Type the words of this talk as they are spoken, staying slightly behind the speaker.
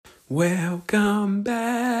Welcome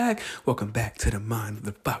back. Welcome back to the Mind of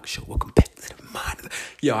the Fox Show. Welcome back to the Mind of the...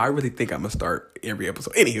 Yo, I really think I'm going to start every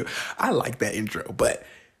episode. Anywho, I like that intro. But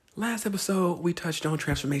last episode, we touched on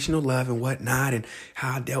transformational love and whatnot and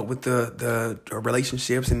how I dealt with the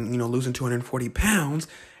relationships and, losing 240 pounds.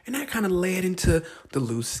 And that kind of led into the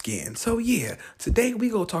loose skin. So yeah, today we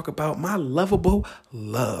go talk about my lovable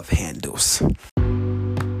love handles.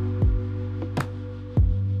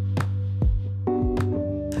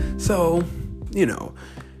 So,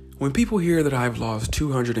 when people hear that I've lost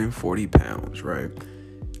 240 pounds, right?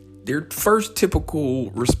 Their first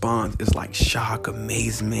typical response is like shock,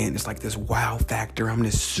 amazement. It's like this wow factor. I'm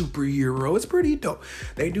this superhero. It's pretty dope.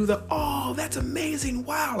 They do oh, that's amazing.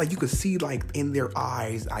 Wow. Like you could see like in their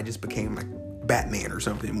eyes, I just became like Batman or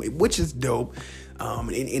something, which is dope.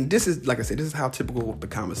 And this is, like I said, this is how a typical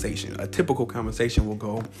conversation will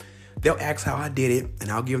go. They'll ask how I did it, and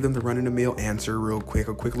I'll give them the run-of-the-mill answer real quick,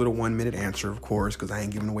 a quick little 1-minute answer, of course, because I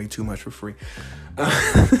ain't giving away too much for free.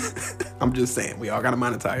 I'm just saying, we all got to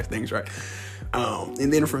monetize things, right?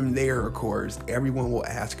 And then from there, of course, everyone will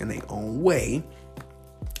ask in their own way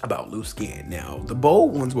about loose skin. Now, the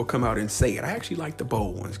bold ones will come out and say it. I actually like the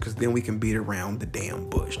bold ones because then we can beat around the damn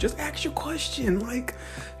bush. Just ask your question. Like,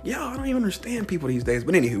 I don't even understand people these days.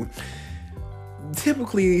 But anywho,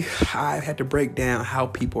 typically, I've had to break down how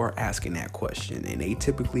people are asking that question, and they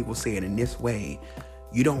typically will say it in this way.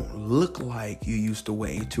 You don't look like you used to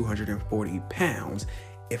weigh 240 pounds.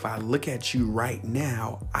 If I look at you right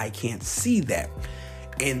now, I can't see that.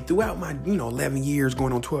 And throughout my, 11 years,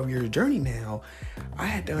 going on 12 years journey now, I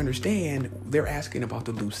had to understand they're asking about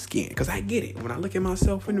the loose skin because I get it. When I look at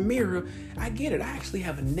myself in the mirror, I get it. I actually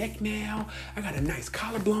have a neck now. I got a nice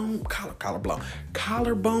collarbone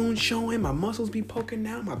showing. My muscles be poking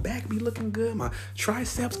out. My back be looking good. My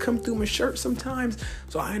triceps come through my shirt sometimes.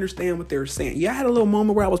 So I understand what they're saying. Yeah, I had a little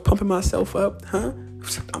moment where I was pumping myself up.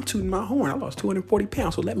 I'm tooting my horn. I lost 240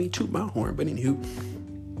 pounds, so let me toot my horn. But anywho,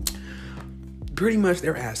 pretty much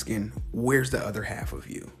they're asking, where's the other half of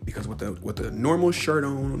you? Because with the normal shirt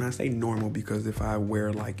on, and I say normal because if I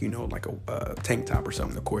wear like a tank top or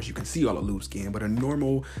something, of course you can see all the loose skin, but a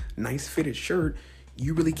normal nice fitted shirt,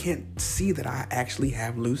 you really can't see that I actually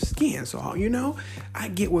have loose skin. So, I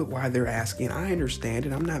get why they're asking. I understand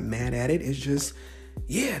it. I'm not mad at it. It's just,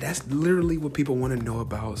 that's literally what people want to know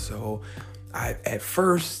about. So at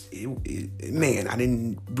first, I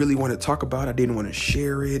didn't really want to talk about it. I didn't want to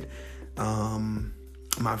share it.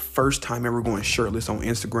 My first time ever going shirtless on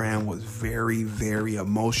Instagram was very, very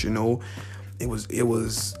emotional. It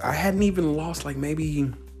was, I hadn't even lost like maybe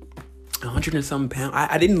 100 and some pounds.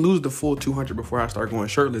 I didn't lose the full 200 before I started going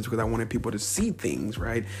shirtless because I wanted people to see things,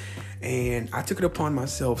 right? And I took it upon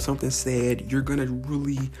myself. Something said, you're going to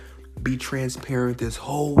really be transparent this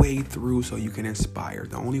whole way through so you can inspire.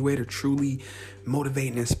 The only way to truly motivate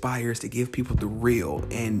and inspire is to give people the real.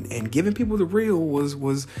 And giving people the real was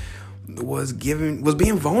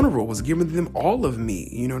being vulnerable, was giving them all of me.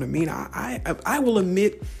 You know what I mean? I will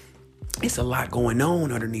admit it's a lot going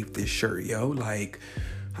on underneath this shirt, yo. Like,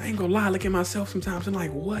 I ain't gonna lie, look at myself sometimes and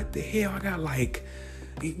like, what the hell? I got like,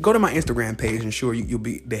 go to my Instagram page and sure you'll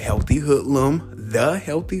be the Healthy Hoodlum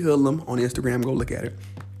on Instagram. Go look at it.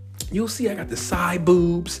 You'll see I got the side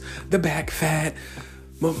boobs, the back fat,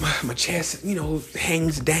 my chest,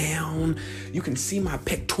 hangs down. You can see my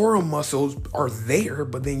pectoral muscles are there,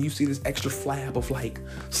 but then you see this extra flab of like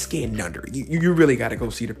skin under. You really got to go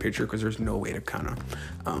see the picture because there's no way to kind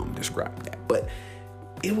of describe that. But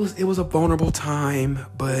it was a vulnerable time,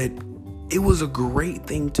 but it was a great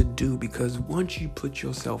thing to do because once you put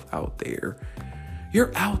yourself out there,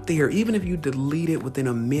 you're out there. Even if you delete it within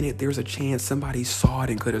a minute, there's a chance somebody saw it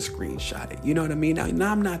and could have screenshot it. You know what I mean?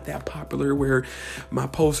 Now I'm not that popular where my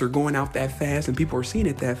posts are going out that fast and people are seeing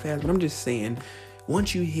it that fast. But I'm just saying,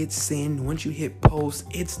 once you hit send, once you hit post,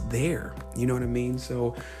 it's there. You know what I mean?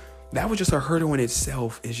 So that was just a hurdle in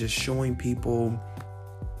itself, is just showing people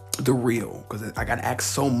the real, because I got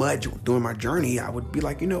asked so much during my journey. I would be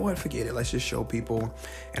like, you know what, forget it, let's just show people.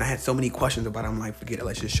 And I had so many questions about it. I'm like, forget it,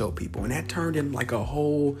 let's just show people. And that turned in like a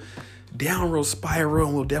whole downward spiral,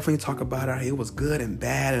 and we'll definitely talk about it. It was good and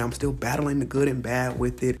bad, and I'm still battling the good and bad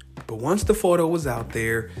with it. But once the photo was out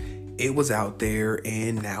there, it was out there,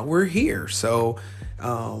 and now we're here. So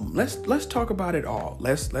let's talk about it all.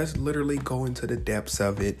 Let's literally go into the depths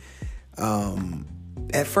of it.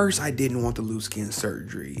 At first, I didn't want the loose skin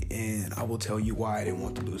surgery, and I will tell you why I didn't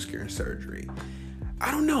want the loose skin surgery.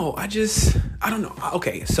 I don't know. I don't know.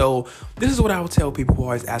 Okay, so this is what I would tell people who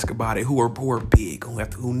always ask about it, who are big,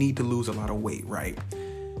 who need to lose a lot of weight, right?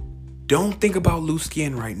 Don't think about loose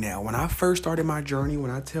skin right now. When I first started my journey,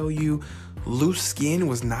 when I tell you loose skin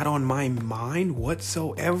was not on my mind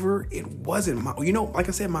whatsoever. It wasn't my, like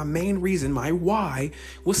I said, my main reason, my why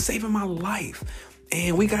was saving my life.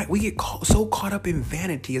 And we get so caught up in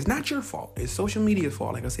vanity. It's not your fault. It's social media's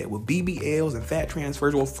fault. Like I said, with BBLs and fat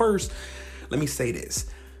transfers. Well, first, let me say this.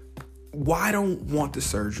 Why I don't want the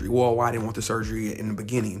surgery? Well, why I didn't want the surgery in the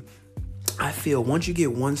beginning. I feel once you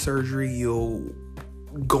get one surgery, you'll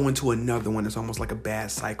go into another one. It's almost like a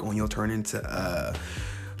bad cycle, and you'll turn into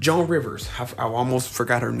Joan Rivers. I almost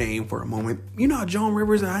forgot her name for a moment. You know, Joan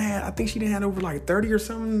Rivers, I think she done had over like 30 or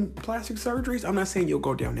something plastic surgeries. I'm not saying you'll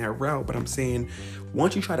go down that route, but I'm saying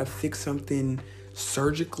once you try to fix something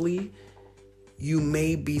surgically, you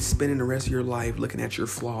may be spending the rest of your life looking at your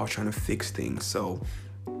flaws, trying to fix things. So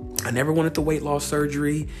I never wanted the weight loss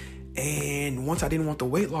surgery. And once I didn't want the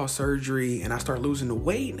weight loss surgery and I started losing the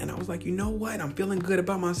weight, and I was like, you know what? I'm feeling good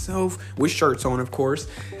about myself, with shirts on, of course.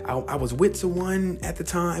 I was with someone at the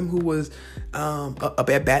time who was up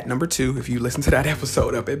at bat number 2. If you listen to that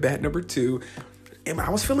episode, up at bat number 2. And I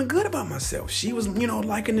was feeling good about myself. She was,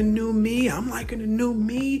 liking the new me. I'm liking the new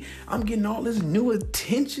me. I'm getting all this new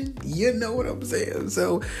attention. You know what I'm saying?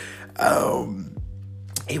 So, I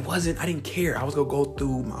didn't care. I was going to go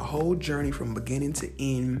through my whole journey from beginning to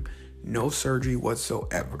end. No surgery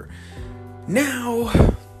whatsoever. Now,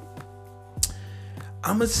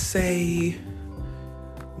 I'm going to say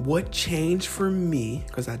what changed for me,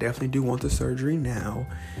 because I definitely do want the surgery now.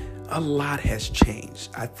 A lot has changed.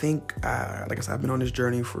 I think, like I said, I've been on this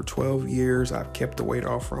journey for 12 years. I've kept the weight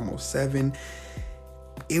off for almost 7.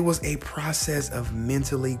 It was a process of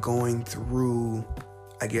mentally going through,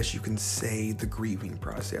 I guess you can say, the grieving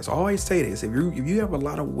process. I always say this: if you have a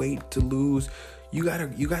lot of weight to lose, you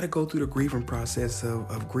gotta go through the grieving process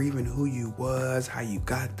of grieving who you was, how you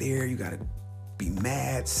got there. You gotta be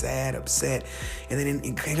mad, sad, upset, and then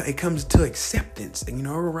it comes to acceptance. And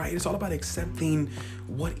right? It's all about accepting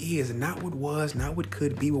what is, not what was, not what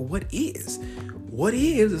could be, but what is. What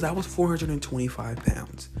is I was 425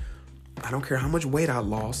 pounds. I don't care how much weight I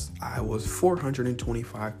lost. I was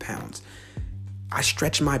 425 pounds. I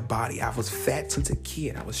stretched my body. I was fat since a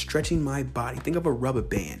kid. I was stretching my body. Think of a rubber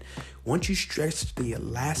band. Once you stretch the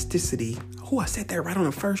elasticity, I said that right on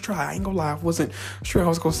the first try. I ain't gonna lie, I wasn't sure I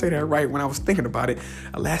was gonna say that right when I was thinking about it.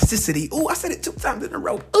 Elasticity. I said it 2 times in a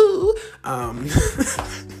row.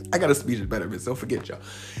 I got a speech impediment, so forget y'all.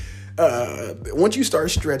 Once you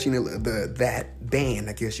start stretching that band,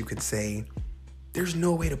 I guess you could say, there's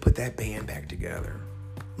no way to put that band back together.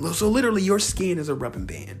 So literally, your skin is a rubber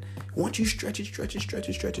band. Once you stretch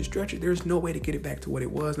it, there's no way to get it back to what it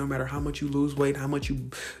was, no matter how much you lose weight, how much you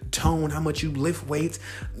tone, how much you lift weights.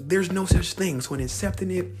 There's no such thing. So in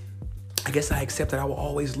accepting it, I guess I accepted I will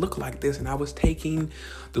always look like this, and I was taking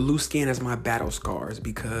the loose skin as my battle scars,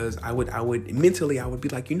 because I would mentally be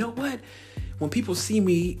like, you know what? When people see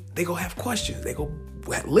me, they go have questions. They go,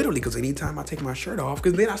 literally, because anytime I take my shirt off,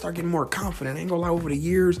 because then I start getting more confident. I ain't gonna lie, over the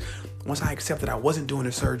years, once I accepted I wasn't doing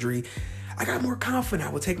the surgery, I got more confident.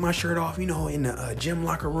 I would take my shirt off, in the gym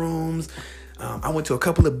locker rooms. I went to a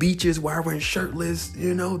couple of beaches where I went shirtless.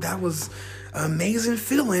 That was an amazing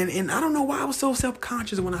feeling. And I don't know why I was so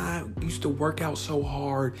self-conscious when I used to work out so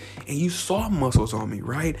hard and you saw muscles on me,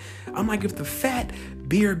 right? I'm like, if the fat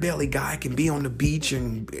beer belly guy can be on the beach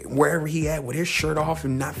and wherever he at with his shirt off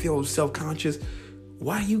and not feel self-conscious,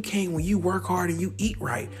 why you can't when you work hard and you eat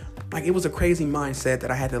right? Like, it was a crazy mindset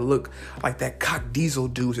that I had to look like that cock diesel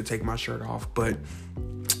dude to take my shirt off. But,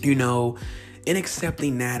 in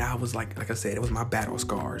accepting that, I was like I said, it was my battle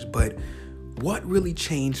scars. But what really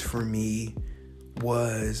changed for me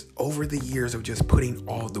was over the years of just putting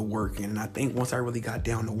all the work in. And I think once I really got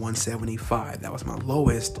down to 175, that was my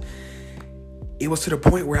lowest. It was to the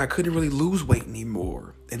point where I couldn't really lose weight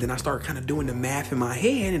anymore. And then I started kind of doing the math in my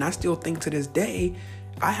head. And I still think to this day,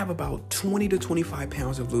 I have about 20 to 25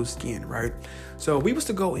 pounds of loose skin, right? So if we was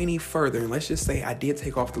to go any further, and let's just say I did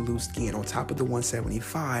take off the loose skin on top of the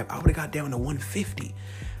 175, I would have got down to 150.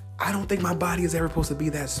 I don't think my body is ever supposed to be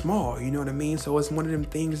that small, you know what I mean? So it's one of them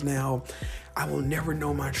things now, I will never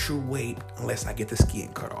know my true weight unless I get the skin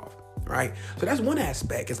cut off. Right? So that's one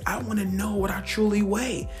aspect, is I want to know what I truly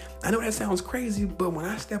weigh. I know that sounds crazy, but when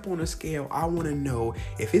I step on a scale, I want to know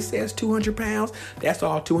if it says 200 pounds, that's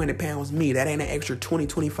all 200 pounds me. That ain't an extra 20,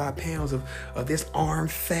 25 pounds of this arm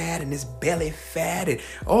fat and this belly fat. And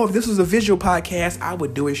if this was a visual podcast, I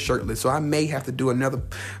would do it shirtless. So I may have to do another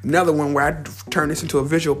one where I turn this into a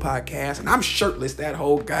visual podcast and I'm shirtless that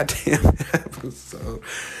whole goddamn episode.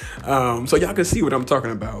 So y'all can see what I'm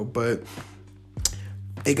talking about, but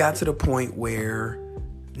it got to the point where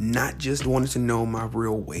not just wanted to know my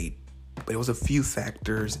real weight, but it was a few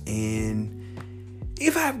factors, and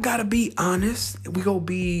if I've got to be honest, I don't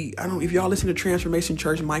know if y'all listen to Transformation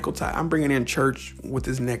Church, Michael Todd, I'm bringing in church with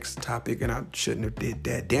this next topic, and I shouldn't have did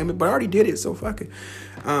that, damn it, but I already did it, so fuck it.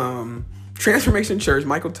 Transformation Church,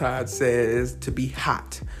 Michael Todd says to be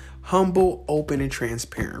hot, humble, open, and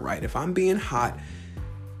transparent, right? If I'm being hot,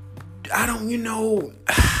 I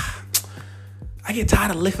get tired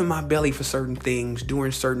of lifting my belly for certain things,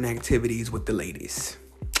 doing certain activities with the ladies,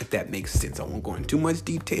 if that makes sense. I won't go into too much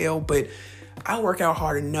detail, but I work out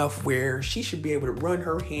hard enough where she should be able to run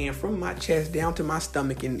her hand from my chest down to my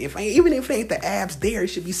stomach, and even if it ain't the abs there, it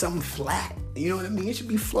should be something flat. You know what I mean? It should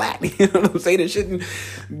be flat. You know what I'm saying? It shouldn't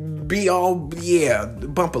be all,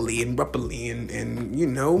 bumpily and ruppily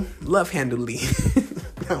and love-handedly.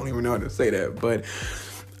 I don't even know how to say that, but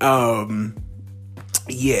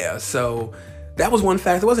so that was one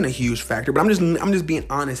factor. It wasn't a huge factor, but I'm just being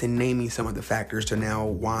honest and naming some of the factors to now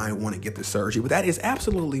why I want to get the surgery. But that is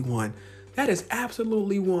absolutely one. That is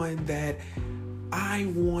absolutely one that I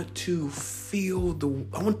want to feel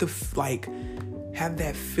have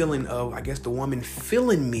that feeling of, I guess, the woman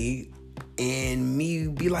feeling me and me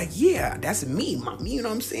be like, yeah, that's me, mom. You know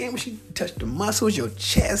what I'm saying? When she touched the muscles, your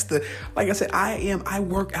chest, like I said, I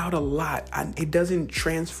work out a lot. It doesn't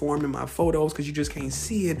transform in my photos because you just can't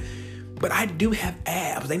see it. But I do have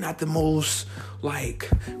abs. They're not the most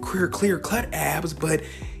clear cut abs, but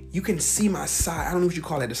you can see my side. I don't know what you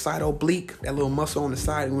call it, the side oblique, that little muscle on the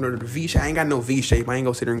side, the V shape. I ain't got no V shape. I ain't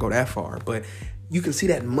gonna sit there and go that far, but you can see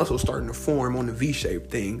that muscle starting to form on the V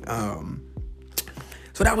shape thing.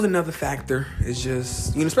 So that was another factor. It's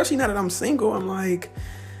just, especially now that I'm single, I'm like,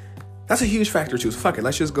 that's a huge factor too. So fuck it,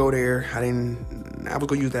 let's just go there. I was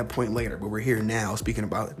gonna use that point later, but we're here now speaking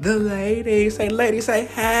about the ladies. Ladies say,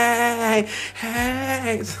 hey.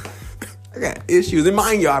 I got issues. And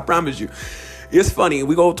mind you, I promise you, it's funny.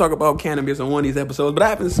 We go talk about cannabis on one of these episodes, but I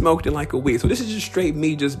haven't smoked in like a week. So this is just straight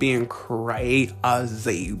me just being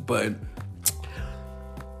crazy. But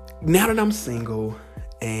now that I'm single,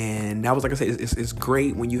 and that was, like I said, it's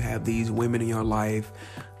great when you have these women in your life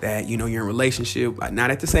that, you're in a relationship,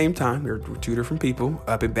 not at the same time. They're two different people,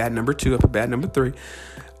 up at bad number 2, up at bad number 3,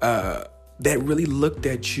 that really looked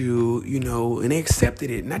at you, and they accepted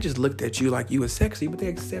it. Not just looked at you like you were sexy, but they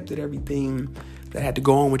accepted everything that had to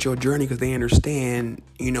go on with your journey because they understand,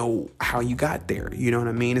 how you got there. You know what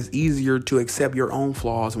I mean? It's easier to accept your own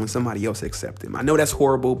flaws when somebody else accepts them. I know that's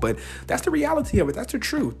horrible, but that's the reality of it. That's the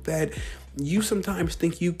truth, that you sometimes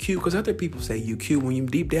think you cute because other people say you cute when you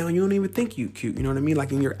deep down, you don't even think you cute. You know what I mean?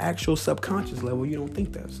 Like in your actual subconscious level, you don't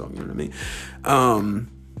think that. So, you know what I mean?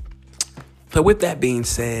 So with that being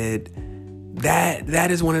said,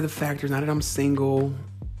 that is one of the factors. Now that I'm single,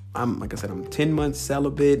 like I said, I'm 10 months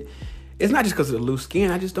celibate. It's not just because of the loose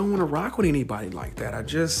skin. I just don't want to rock with anybody like that. I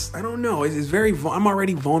don't know. It's very, I'm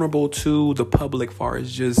already vulnerable to the public far as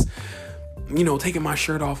just, taking my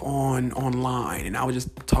shirt off online. And I was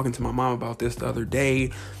just talking to my mom about this the other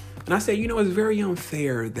day. And I said, it's very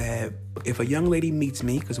unfair that if a young lady meets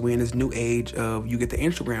me, because we're in this new age of you get the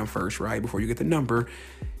Instagram first, right? Before you get the number,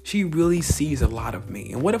 she really sees a lot of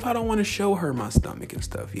me. And what if I don't want to show her my stomach and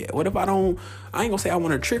stuff yet? What if I ain't gonna say I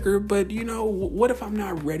want to trick her, but what if I'm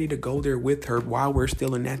not ready to go there with her while we're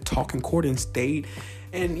still in that talking courting state?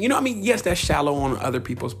 And, yes, that's shallow on other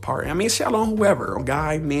people's part. It's shallow on whoever,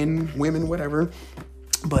 guy, men, women, whatever.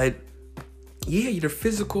 But yeah, the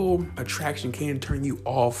physical attraction can turn you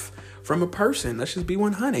off from a person. Let's just be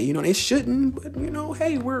 100. It shouldn't, but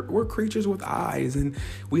hey, we're creatures with eyes and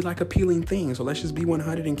we like appealing things. So let's just be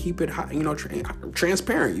 100 and keep it hot,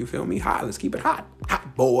 transparent. You feel me? Hot. Let's keep it hot.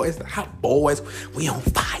 Hot boys, we on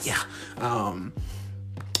fire.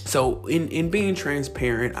 So in being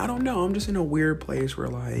transparent, I don't know. I'm just in a weird place where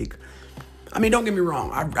don't get me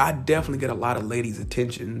wrong. I definitely get a lot of ladies'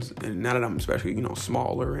 attentions, and now that I'm especially,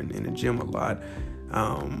 smaller and in the gym a lot.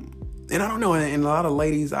 And I don't know, and a lot of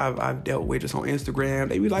ladies I've dealt with just on Instagram,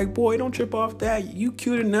 they be like, boy, don't trip off that. You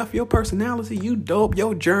cute enough, your personality, you dope,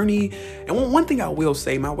 your journey. And one thing I will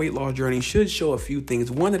say, my weight loss journey should show a few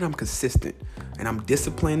things. One, that I'm consistent and I'm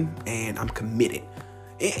disciplined and I'm committed.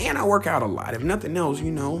 And I work out a lot. If nothing else,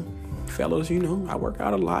 fellas, I work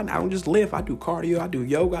out a lot. I don't just lift. I do cardio. I do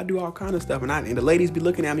yoga. I do all kind of stuff. And the ladies be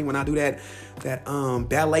looking at me when I do that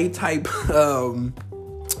ballet type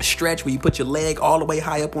stretch where you put your leg all the way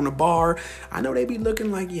high up on the bar. I know they be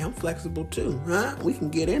looking like, yeah, I'm flexible too, huh? We can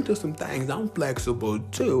get into some things. I'm flexible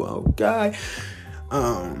too, okay?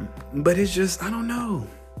 But it's just, I don't know.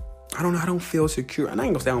 I don't feel secure. And I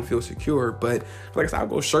ain't gonna say I don't feel secure, but like I said, I'll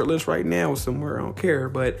go shirtless right now somewhere. I don't care.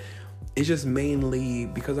 But it's just mainly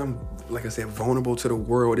because I'm, like I said, vulnerable to the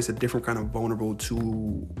world. It's a different kind of vulnerable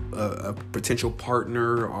to a potential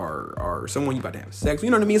partner or someone you about to have sex. You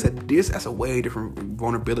know what I mean? That's a way different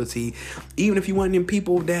vulnerability. Even if you want them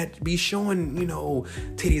people that be showing,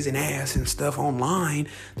 titties and ass and stuff online,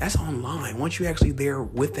 that's online. Once you actually there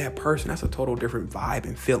with that person, that's a total different vibe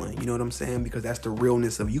and feeling. You know what I'm saying? Because that's the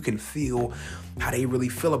realness of, you can feel how they really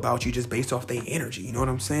feel about you just based off their energy. You know what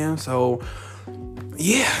I'm saying? So,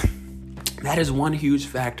 yeah. That is one huge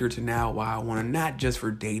factor to now why I want to, not just for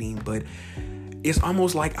dating, but it's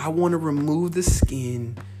almost like I want to remove the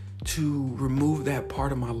skin to remove that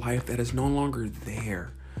part of my life that is no longer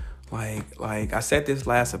there. Like I said this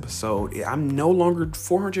last episode, I'm no longer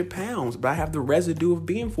 400 pounds, but I have the residue of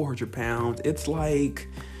being 400 pounds. It's like,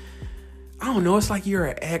 I don't know, it's like you're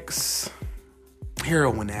an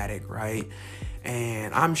ex-heroin addict, right?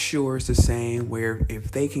 And I'm sure it's the same where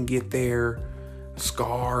if they can get their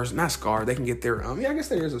they can get their, I guess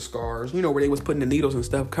there is a scars, where they was putting the needles and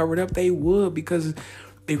stuff covered up, they would, because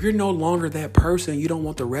if you're no longer that person, you don't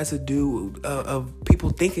want the residue of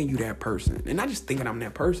people thinking you that person. And not just thinking I'm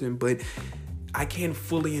that person, but I can't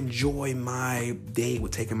fully enjoy my day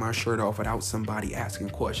with taking my shirt off without somebody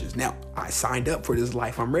asking questions. Now, I signed up for this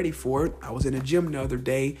life. I'm ready for it. I was in the gym the other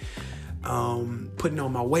day, putting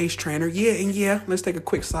on my waist trainer. Yeah, let's take a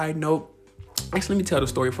quick side note. Actually, let me tell the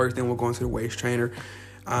story first, then we'll go into the waist trainer.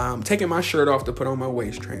 Taking my shirt off to put on my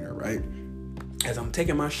waist trainer, right? As I'm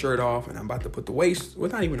taking my shirt off and I'm about to put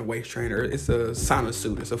not even a waist trainer. It's a sauna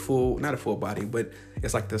suit. It's not a full body, but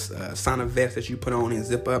it's like this sauna vest that you put on and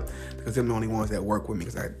zip up, because they're the only ones that work with me.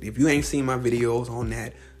 Because if you ain't seen my videos on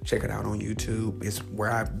that, check it out on YouTube. It's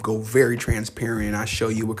where I go very transparent and I show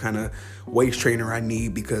you what kind of waist trainer I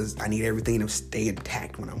need, because I need everything to stay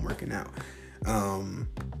intact when I'm working out.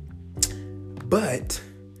 But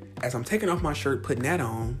as I'm taking off my shirt, putting that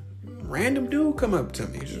on, random dude come up to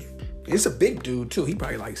me. It's a big dude too. He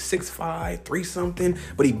probably like 6'5", 3 something,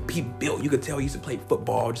 but he built. You could tell he used to play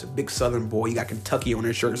football. Just a big Southern boy. He got Kentucky on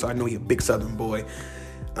his shirt, so I know he a big Southern boy.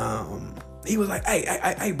 He was like,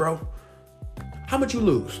 "Hey, bro, how much you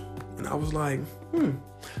lose?" And I was like,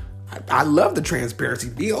 I love the transparency.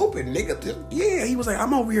 Be open, nigga. Yeah, he was like,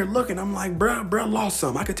 I'm over here looking. I'm like, bruh, lost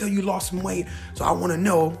some. I could tell you lost some weight. So I want to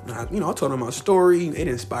know. I told him my story. It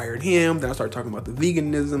inspired him. Then I started talking about the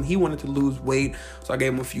veganism. He wanted to lose weight. So I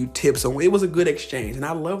gave him a few tips. So it was a good exchange. And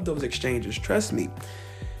I love those exchanges. Trust me.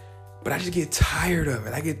 But I just get tired of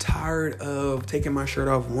it. I get tired of taking my shirt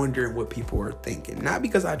off, wondering what people are thinking. Not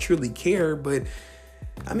because I truly care, but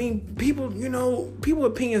people, people's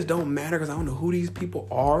opinions don't matter because I don't know who these people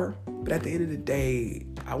are. But at the end of the day,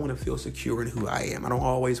 I want to feel secure in who I am. I don't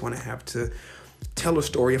always want to have to tell a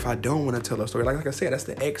story if I don't want to tell a story. Like I said, that's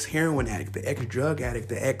the ex-heroin addict, the ex-drug addict,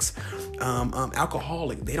 the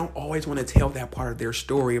ex-alcoholic. They don't always want to tell that part of their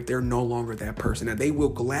story if they're no longer that person. Now, they will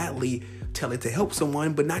gladly tell it to help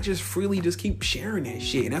someone, but not just freely just keep sharing that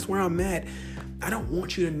shit. And that's where I'm at. I don't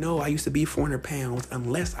want you to know I used to be 400 pounds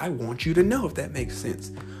unless I want you to know, if that makes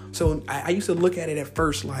sense. So I used to look at it at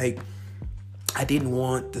first like I didn't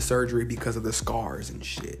want the surgery because of the scars and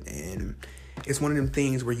shit. And it's one of them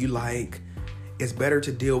things where you like, it's better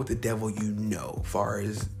to deal with the devil as far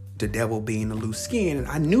as the devil being the loose skin. And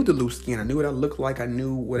I knew the loose skin. I knew what I looked like. I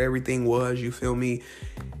knew what everything was, you feel me?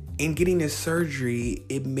 In getting this surgery,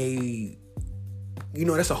 it made...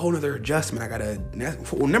 that's a whole nother adjustment.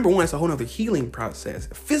 Number one, it's a whole nother healing process,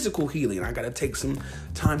 physical healing. I got to take some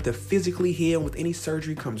time to physically heal. With any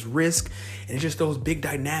surgery comes risk. And it's just those big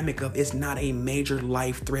dynamic of it's not a major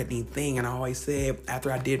life-threatening thing. And I always said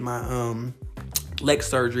after I did my leg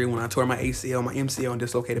surgery, when I tore my ACL, my MCL, and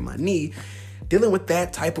dislocated my knee, dealing with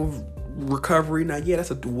that type of recovery. Now, yeah,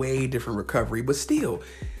 that's a way different recovery, but still,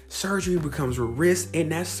 surgery becomes a risk,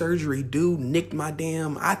 and that surgery dude nicked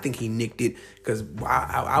I think he nicked it, because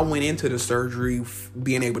I went into the surgery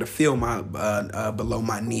being able to feel my below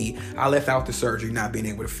my knee. I left out the surgery not being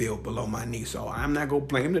able to feel below my knee, so I'm not gonna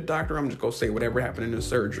blame the doctor. I'm just gonna say whatever happened in the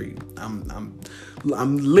surgery.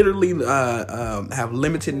 I'm literally have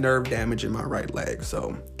limited nerve damage in my right leg.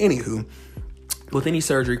 So anywho, with any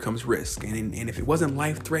surgery comes risk. And if it wasn't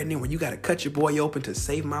life-threatening, when you got to cut your boy open to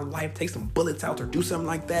save my life, take some bullets out or do something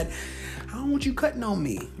like that, I don't want you cutting on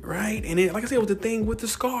me, right? And like I said, it was the thing with the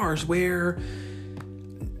scars where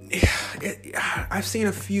I've seen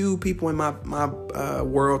a few people in my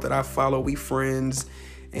world that I follow, we friends,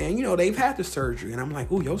 and, they've had the surgery. And I'm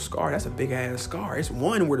like, ooh, your scar, that's a big-ass scar. It's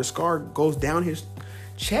one where the scar goes down his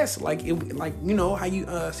chest. How you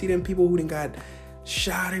see them people who done got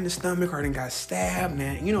shot in the stomach or then got stabbed,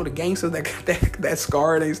 man. The gangsters that got that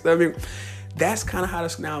scar in their stomach, that's kind of how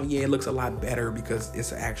this now. Yeah, it looks a lot better because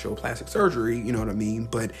it's an actual plastic surgery. You know what I mean?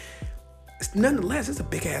 But nonetheless, it's a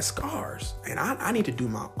big ass scars, and I need to do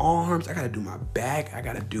my arms. I got to do my back. I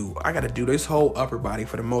got to do this whole upper body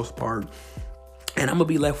for the most part. And I'm gonna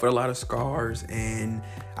be left with a lot of scars. And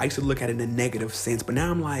I used to look at it in a negative sense, but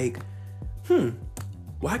now I'm like,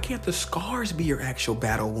 why can't the scars be your actual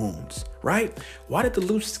battle wounds, right? Why did the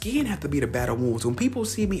loose skin have to be the battle wounds? When people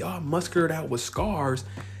see me all muscular out with scars,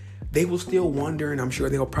 they will still wonder, and I'm sure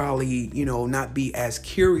they'll probably, not be as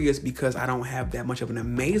curious because I don't have that much of an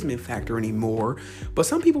amazement factor anymore. But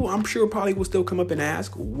some people, I'm sure, probably will still come up and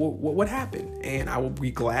ask, what happened? And I will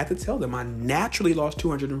be glad to tell them I naturally lost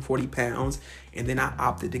 240 pounds, and then I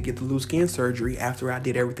opted to get the loose skin surgery after I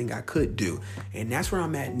did everything I could do. And that's where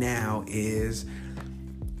I'm at now. Is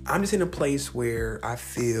I'm just in a place where I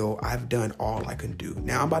feel I've done all I can do.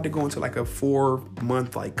 Now I'm about to go into like a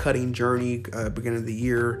 4-month cutting journey, beginning of the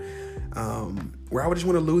year, where I would just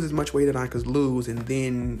want to lose as much weight as I could lose, and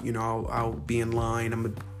then I'll be in line. I'm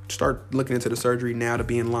gonna start looking into the surgery now to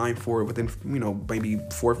be in line for it within maybe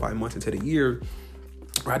 4 or 5 months into the year.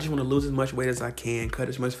 I just want to lose as much weight as I can, cut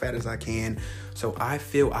as much fat as I can. So I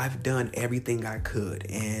feel I've done everything I could,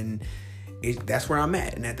 and that's where I'm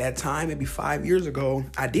at. And at that time, maybe 5 years ago,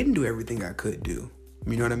 I didn't do everything I could do.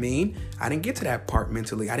 You know what I mean? I didn't get to that part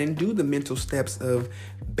mentally. I didn't do the mental steps of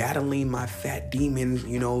battling my fat demons,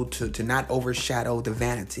 to not overshadow the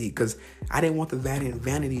vanity, because I didn't want the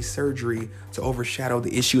vanity surgery to overshadow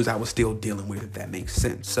the issues I was still dealing with, if that makes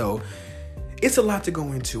sense. So it's a lot to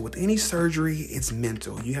go into. With any surgery, it's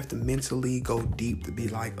mental. You have to mentally go deep to be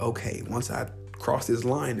like, okay, once I cross this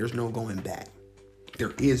line, there's no going back.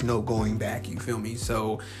 There is no going back, you feel me?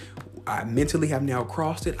 So I mentally have now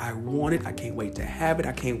crossed it. I want it. I can't wait to have it.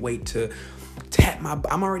 I can't wait to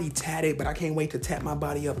I'm already tatted, but I can't wait to tat my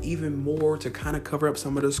body up even more to kind of cover up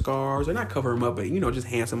some of the scars, or not cover them up, but just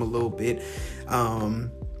enhance them a little bit.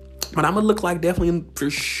 But I'm gonna look like, definitely for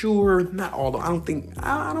sure, not all. I don't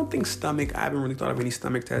think stomach. I haven't really thought of any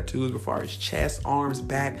stomach tattoos. As far as chest, arms,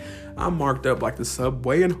 back, I'm marked up like the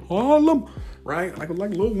subway in Harlem, right? Like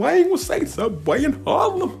Lil Wayne would say, subway in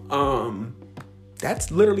Harlem.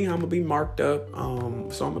 That's literally how I'm gonna be marked up.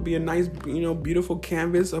 So I'm gonna be a nice, beautiful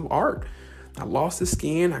canvas of art. I lost the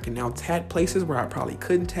skin. I can now tat places where I probably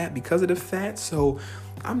couldn't tat because of the fat. So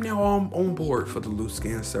I'm now on board for the loose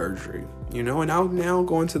skin surgery, and I'll now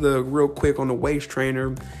go into the real quick on the waist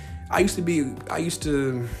trainer. I used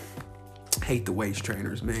to hate the waist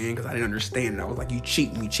trainers, man, because I didn't understand it. I was like, you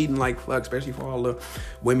cheating like fuck, especially for all the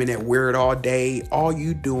women that wear it all day. All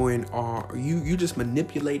you doing you just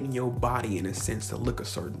manipulating your body in a sense to look a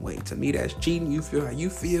certain way. To me, that's cheating. You feel how you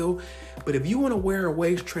feel. But if you want to wear a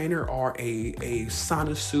waist trainer or a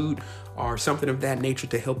sauna suit or something of that nature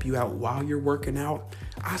to help you out while you're working out,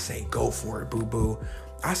 I say go for it, boo-boo.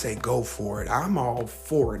 I say go for it. I'm all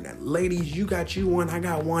for it. Now, ladies, you got you one, I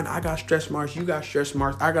got one. I got stretch marks, you got stretch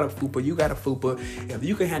marks. I got a fupa, you got a fupa. If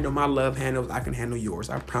you can handle my love handles, I can handle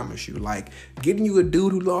yours. I promise you. Like, getting you a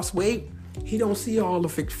dude who lost weight, he don't see all the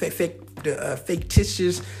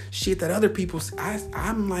fictitious shit that other people see.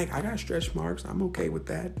 I'm like, I got stretch marks. I'm okay with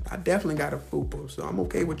that. I definitely got a fupa, so I'm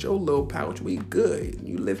okay with your little pouch. We good.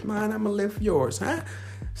 You lift mine, I'm gonna lift yours, huh?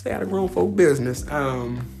 Stay out of grown folk business.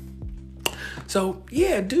 So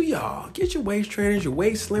yeah, do y'all get your waist trainers, your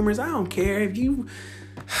waist slimmers. I don't care if you,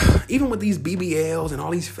 even with these BBLs and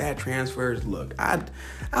all these fat transfers. Look, I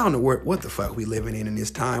don't know what the fuck we living in this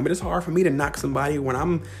time, but it's hard for me to knock somebody when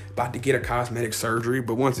I'm about to get a cosmetic surgery.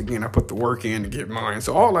 But once again, I put the work in to get mine.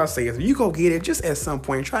 So all I say is, if you go get it, just at some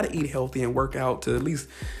point try to eat healthy and work out to at least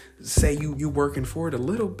say you working for it a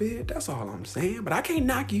little bit. That's all I'm saying. But I can't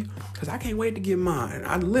knock you, because I can't wait to get mine.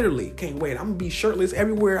 I literally can't wait. I'm gonna be shirtless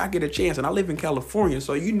everywhere I get a chance, and I live in California,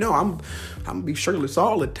 so I'm gonna be shirtless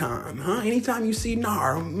all the time, huh? Anytime you see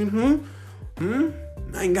Nar, I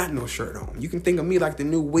ain't got no shirt on. You can think of me like the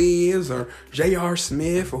new Wiz or J.R.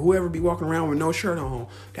 Smith or whoever be walking around with no shirt on.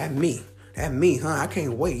 That me, huh? I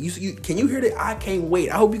can't wait. Can you hear that? I can't wait.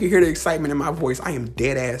 I hope you can hear the excitement in my voice. I am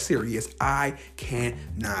dead ass serious. I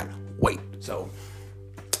cannot wait. So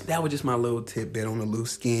that was just my little tidbit on the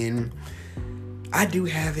loose skin. I do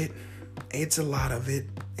have it. It's a lot of it.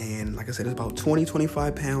 And like I said, it's about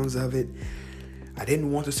 25 pounds of it. I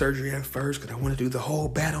didn't want the surgery at first because I wanted to do the whole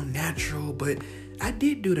battle natural, but I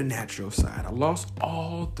did do the natural side. I lost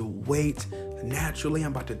all the weight naturally.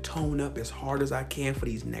 I'm about to tone up as hard as I can for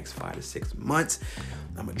these next 5 to 6 months.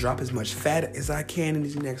 I'm going to drop as much fat as I can in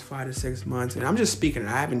these next 5 to 6 months. And I'm just speaking.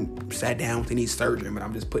 I haven't sat down with any surgeon, but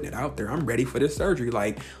I'm just putting it out there. I'm ready for this surgery.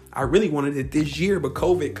 Like, I really wanted it this year, but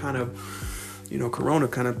COVID kind of Corona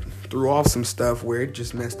kind of threw off some stuff where it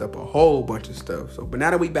just messed up a whole bunch of stuff. So, but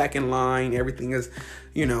now that we back in line, everything is,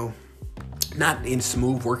 not in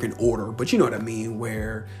smooth working order, but you know what I mean,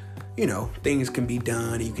 where, things can be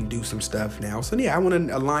done and you can do some stuff now. So yeah, I want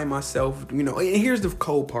to align myself, and here's the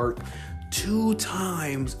cold part. 2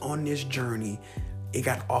 times on this journey, it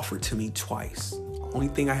got offered to me twice. Only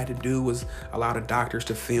thing I had to do was allow the doctors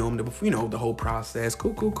to film the whole process.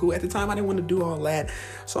 Cool. At the time, I didn't want to do all that.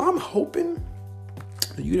 So I'm hoping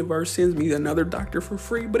the universe sends me another doctor for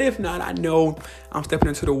free. But if not, I know I'm stepping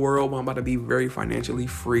into the world where I'm about to be very financially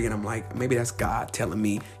free. And I'm like, maybe that's God telling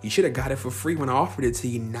me, you should have got it for free when I offered it to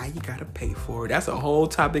you. Now you got to pay for it. That's a whole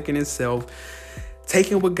topic in itself.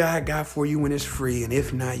 Taking what God got for you when it's free. And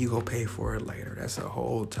if not, you go pay for it later. That's a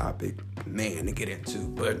whole topic, man, to get into.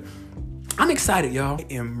 But I'm excited, y'all.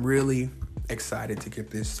 I am really excited to get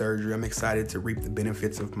this surgery. I'm excited to reap the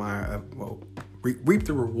benefits of reap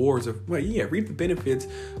the rewards of, reap the benefits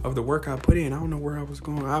of the work I put in. I don't know where I was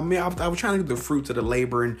going. I was trying to get the fruits of the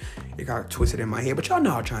labor and it got twisted in my head. But y'all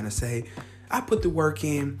know what I'm trying to say. I put the work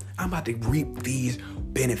in. I'm about to reap these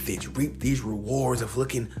benefits, reap these rewards of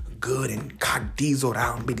looking good and cock dieseled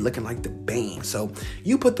out and be looking like the Bane. So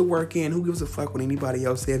you put the work in. Who gives a fuck what anybody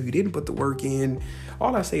else says? If you didn't put the work in,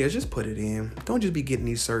 all I say is just put it in. Don't just be getting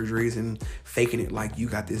these surgeries and faking it like you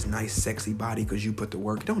got this nice, sexy body because you put the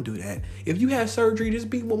work. Don't do that. If you have surgery, just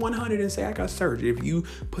be 100 and say, I got surgery. If you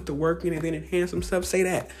put the work in and then enhance some stuff, say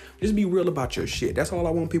that. Just be real about your shit. That's all I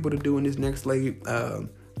want people to do in this next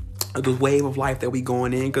the wave of life that we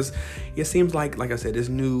going in, because it seems like I said, this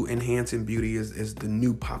new enhancing beauty is the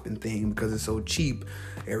new popping thing because it's so cheap.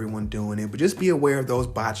 Everyone doing it, but just be aware of those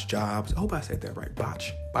botch jobs. I hope I said that right.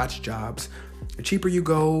 Botch jobs. The cheaper you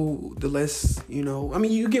go, the less,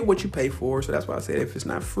 you get what you pay for. So that's why I said if it's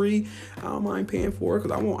not free, I don't mind paying for it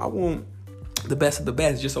because I want the best of the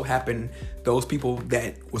best. Just so happened those people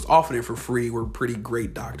that was offering it for free were pretty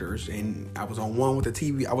great doctors, and I was on one with the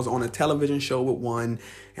TV. I was on a television show with one,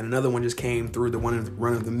 and another one just came through the one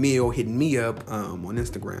run of the mill, hitting me up on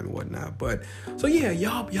Instagram and whatnot. But so yeah,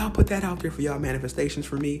 y'all put that out there for y'all manifestations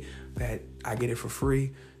for me that I get it for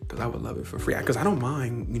free, because I would love it for free. Because I don't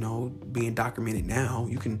mind, being documented now.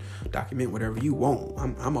 You can document whatever you want.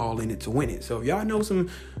 I'm all in it to win it. So if y'all know some,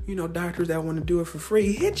 doctors that want to do it for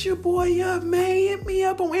free, hit your boy up, man. Hit me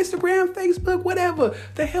up on Instagram, Facebook, whatever.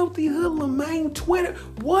 The Healthy Hoodlum, man. Twitter,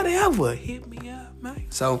 whatever. Hit me up, man.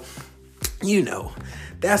 So,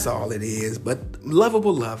 that's all it is. But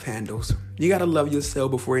lovable love handles. You got to love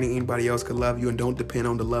yourself before anybody else can love you, and don't depend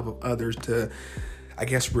on the love of others to, I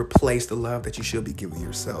guess, replace the love that you should be giving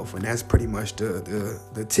yourself. And that's pretty much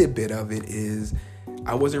the tidbit of it is,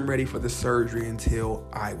 I wasn't ready for the surgery until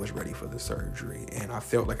I was ready for the surgery. And I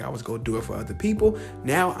felt like I was going to do it for other people.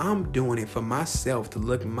 Now I'm doing it for myself to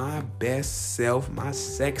look my best self, my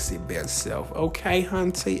sexy best self. Okay,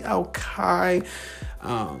 hunty? Okay.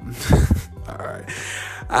 All right.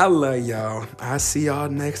 I love y'all. I see y'all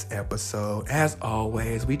next episode. As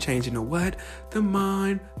always, we changing the what? The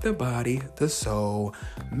mind, the body, the soul.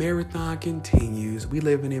 Marathon continues. We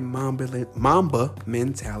living in Mamba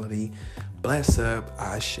mentality. Bless up,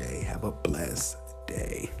 Ashe. Have a blessed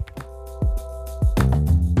day.